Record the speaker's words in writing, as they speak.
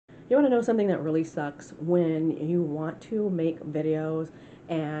You want to know something that really sucks? When you want to make videos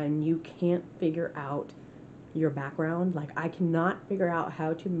and you can't figure out your background. Like, I cannot figure out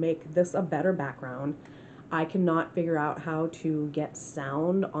how to make this a better background. I cannot figure out how to get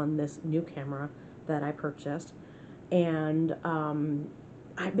sound on this new camera that I purchased. And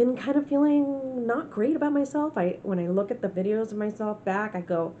I've been kind of feeling not great about myself. When I look at the videos of myself back, I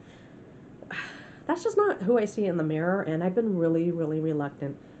go, that's just not who I see in the mirror. And I've been really, really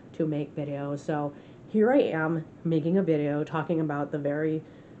reluctant to make videos. So here I am making a video talking about the very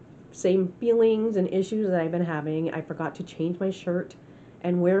same feelings and issues that I've been having. I forgot to change my shirt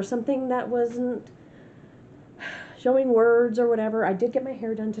and wear something that wasn't showing words or whatever. I did get my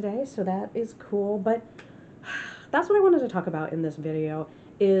hair done today, so that is cool. But that's what I wanted to talk about in this video,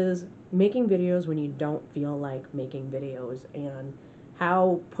 is making videos when you don't feel like making videos, and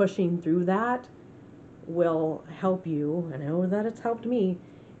how pushing through that will help you. I know that it's helped me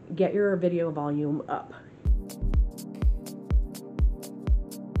get your video volume up.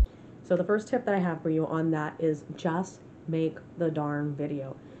 So the first tip that I have for you on that is just make the darn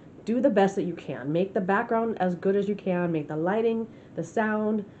video. Do the best that you can. Make the background as good as you can. Make the lighting, the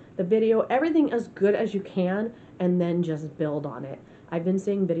sound, the video, everything as good as you can, and then just build on it. I've been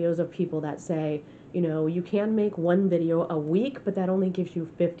seeing videos of people that say, you know, you can make one video a week, but that only gives you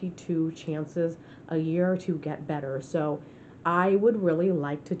 52 chances a year to get better. So I would really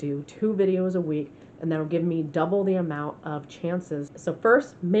like to do 2 videos a week, and that'll give me double the amount of chances. So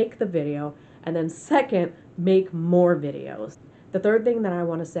first, make the video, and then second, make more videos. The third thing that I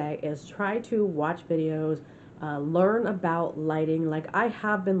want to say is try to watch videos, learn about lighting. Like, I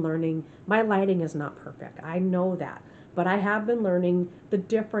have been learning. My lighting is not perfect, I know that, but I have been learning the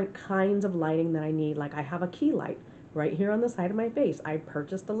different kinds of lighting that I need. Like, I have a key light right here on the side of my face. I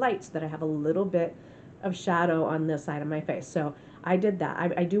purchased the lights that I have a little bit of shadow on this side of my face, so I did that.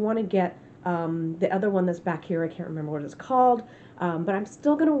 I do want to get the other one that's back here. I can't remember what it's called, but I'm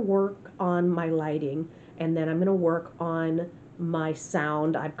still going to work on my lighting, and then I'm going to work on my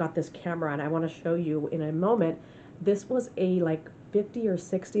sound. I've got this camera, and I want to show you in a moment. This was a like $50 or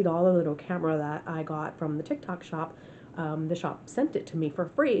 $60 little camera that I got from the TikTok shop. The shop sent it to me for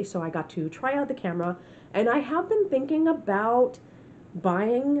free, so I got to try out the camera, and I have been thinking about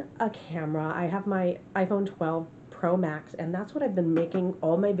buying a camera. I have my iPhone 12 Pro Max, and that's what I've been making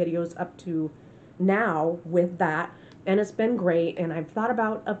all my videos up to now with that, and it's been great. And I've thought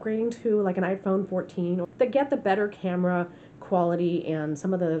about upgrading to like an iPhone 14 to get the better camera quality and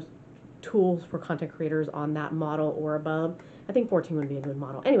some of the tools for content creators on that model or above. I think 14 would be a good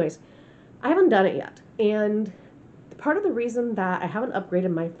model. Anyways, I haven't done it yet, and part of the reason that I haven't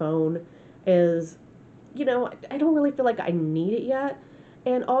upgraded my phone is, you know, I don't really feel like I need it yet.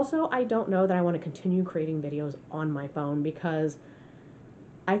 And also, I don't know that I want to continue creating videos on my phone, because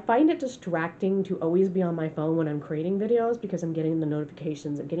I find it distracting to always be on my phone when I'm creating videos, because I'm getting the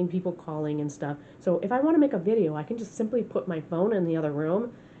notifications and getting people calling and stuff. So if I want to make a video, I can just simply put my phone in the other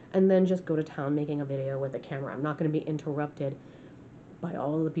room and then just go to town making a video with a camera. I'm not going to be interrupted by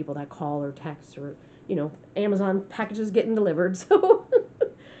all of the people that call or text, or, you know, Amazon packages getting delivered. So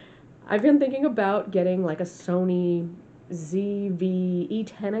I've been thinking about getting like a Sony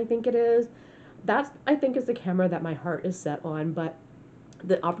ZV-E10, I think it is. That's, I think, is the camera that my heart is set on, but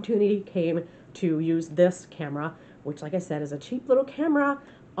the opportunity came to use this camera, which, like I said, is a cheap little camera,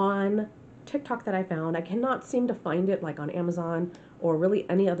 on TikTok that I found. I cannot seem to find it like on Amazon or really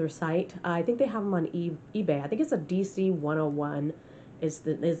any other site. I think they have them on eBay. I think it's a DC-101 is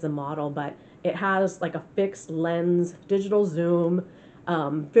the model, but it has like a fixed lens, digital zoom,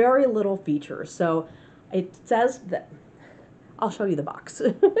 very little features. So it says that, I'll show you the box.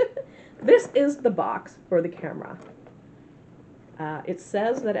 This is the box for the camera. It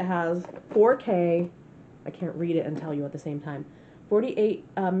says that it has 4K, I can't read it and tell you at the same time,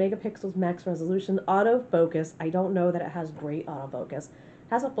 48 megapixels max resolution, autofocus. I don't know that it has great autofocus.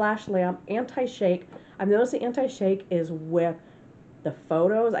 Has a flash lamp, anti-shake. I've noticed the anti-shake is with the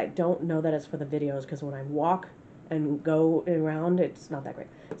photos. I don't know that it's for the videos, because when I walk and go around, it's not that great.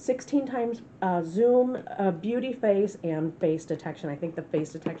 16 times zoom, beauty face, and face detection. I think the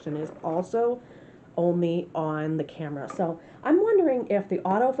face detection is also only on the camera. So I'm wondering if the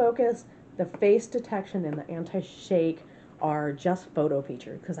autofocus, the face detection, and the anti-shake are just photo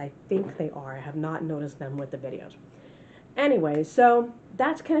features, because I think they are. I have not noticed them with the videos. Anyway, so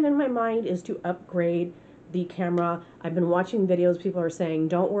that's kind of in my mind, is to upgrade the camera. I've been watching videos. People are saying,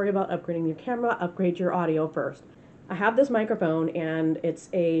 don't worry about upgrading your camera, upgrade your audio first. I have this microphone, and it's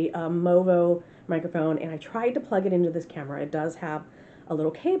a Movo microphone, and I tried to plug it into this camera. It does have a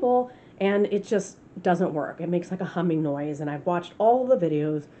little cable, and it just doesn't work. It makes like a humming noise, and I've watched all the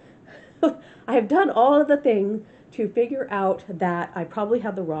videos I have done all of the things to figure out that I probably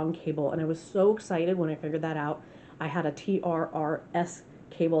had the wrong cable, and I was so excited when I figured that out. I had a TRRS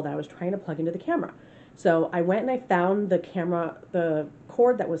cable that I was trying to plug into the camera. So I went and I found the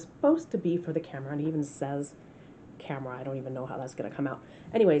cord that was supposed to be for the camera, and it even says camera. I don't even know how that's going to come out.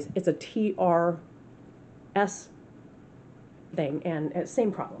 Anyways, it's a TRS thing, and it's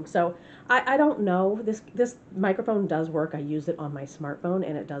same problem. So I don't know. This microphone does work. I use it on my smartphone,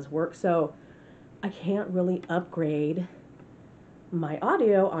 and it does work. So I can't really upgrade my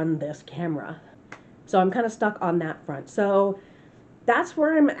audio on this camera. So I'm kind of stuck on that front. So that's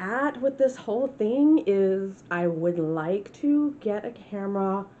where I'm at with this whole thing. Is I would like to get a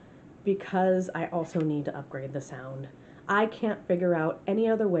camera because I also need to upgrade the sound. I can't figure out any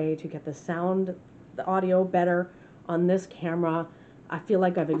other way to get the audio better on this camera. I feel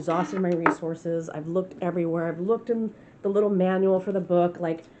like I've exhausted my resources. I've looked everywhere. I've looked in the little manual for the book.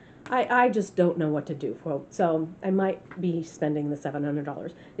 Like, I just don't know what to do. So I might be spending the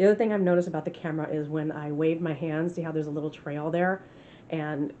 $700. The other thing I've noticed about the camera is when I wave my hands, see how there's a little trail there?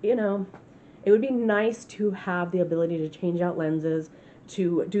 And, you know, it would be nice to have the ability to change out lenses,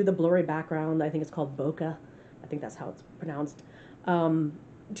 to do the blurry background. I think it's called bokeh. I think that's how it's pronounced.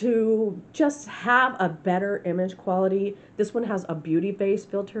 To just have a better image quality. This one has a beauty face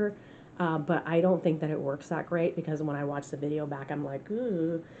filter, but I don't think that it works that great because when I watch the video back, I'm like,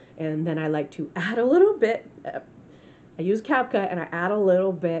 ooh. And then I like to add a little bit. I use CapCut and I add a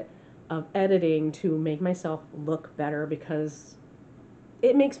little bit of editing to make myself look better because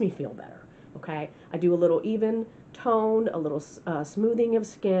it makes me feel better. Okay, I do a little even tone, a little smoothing of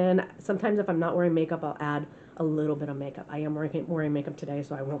skin. Sometimes if I'm not wearing makeup, I'll add a little bit of makeup. I am wearing makeup today,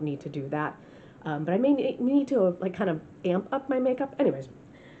 so I won't need to do that. But I may need to like kind of amp up my makeup. Anyways,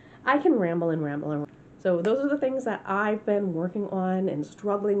 I can ramble and ramble and ramble. So those are the things that I've been working on and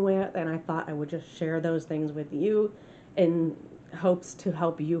struggling with, and I thought I would just share those things with you in hopes to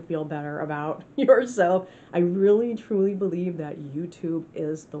help you feel better about yourself. I really truly believe that YouTube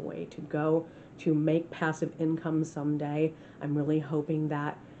is the way to go to make passive income someday. I'm really hoping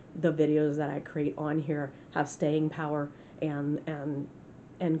that the videos that I create on here have staying power and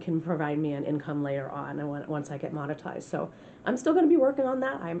can provide me an income later on and once I get monetized. So I'm still going to be working on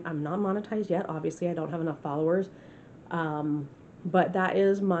that. I'm not monetized yet. Obviously, I don't have enough followers. But that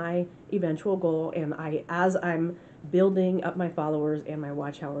is my eventual goal, and as I'm building up my followers and my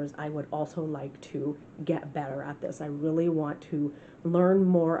watch hours, I would also like to get better at this. I really want to learn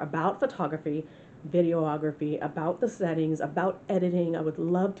more about photography, videography, about the settings, about editing. I would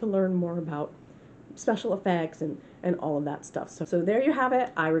love to learn more about special effects and all of that stuff. So there you have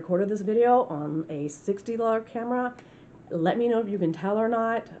it. I recorded this video on a $60 camera. Let me know if you can tell or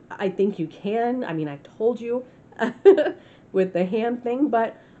not. I think you can. I mean, I told you with the hand thing,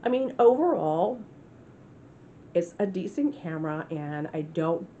 but I mean, overall, it's a decent camera, and I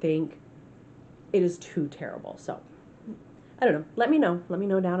don't think it is too terrible. So, I don't know. Let me know. Let me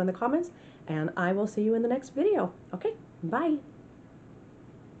know down in the comments, and I will see you in the next video. Okay, bye.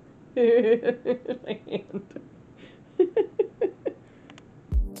 My hand.